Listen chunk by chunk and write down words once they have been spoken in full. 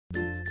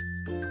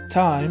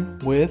Time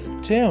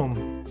with Tim.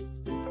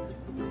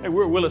 Hey,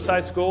 we're at Willis High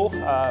School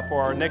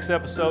for our next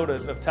episode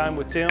of Time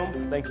with Tim.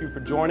 Thank you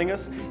for joining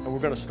us, and we're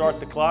going to start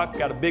the clock.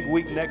 Got a big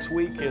week next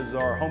week is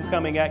our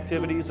homecoming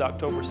activities,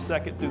 October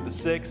 2nd through the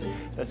 6th.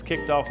 That's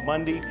kicked off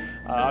Monday,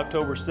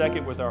 October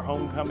 2nd with our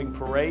homecoming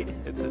parade.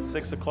 It's at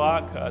 6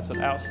 o'clock. It's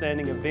an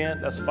outstanding event.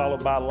 That's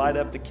followed by Light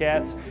Up the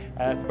Cats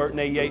at Burton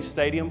A. Yates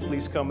Stadium.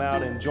 Please come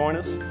out and join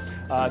us.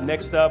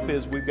 Next up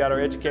is we've got our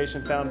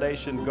Education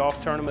Foundation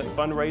Golf Tournament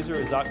fundraiser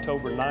is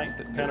October 9th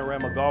at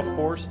Panorama Golf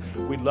Course.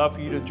 We'd love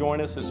for you to join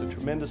us. It's a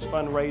tremendous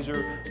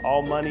fundraiser.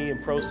 All money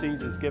and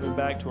proceeds is given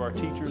back to our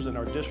teachers in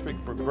our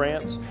district for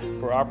grants,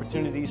 for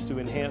opportunities to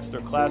enhance their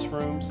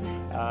classrooms,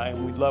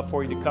 and we'd love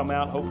for you to come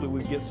out. Hopefully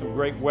we get some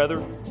great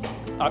weather.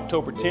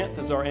 October 10th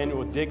is our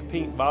annual Dig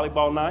Pink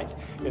Volleyball Night.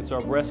 It's our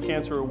breast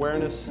cancer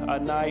awareness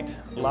night.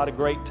 A lot of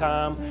great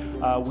time.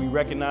 We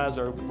recognize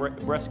our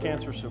breast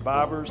cancer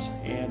survivors,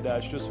 and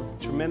it's just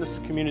a tremendous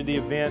community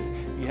event.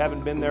 If you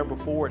haven't been there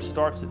before, it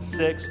starts at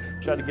 6.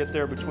 Try to get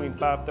there between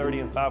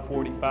 5:30 and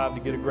 5:45 to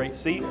get a great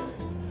seat.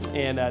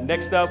 And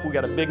next up, we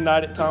got a big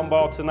night at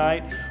Tomball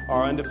tonight.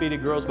 Our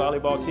undefeated girls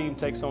volleyball team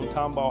takes on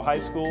Tomball High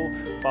School,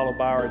 followed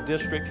by our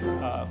district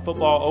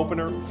football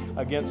opener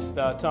against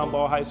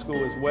Tomball High School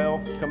as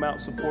well. Come out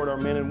and support our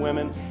men and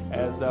women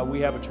as we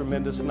have a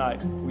tremendous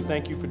night. We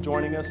thank you for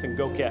joining us, and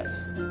go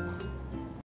Cats.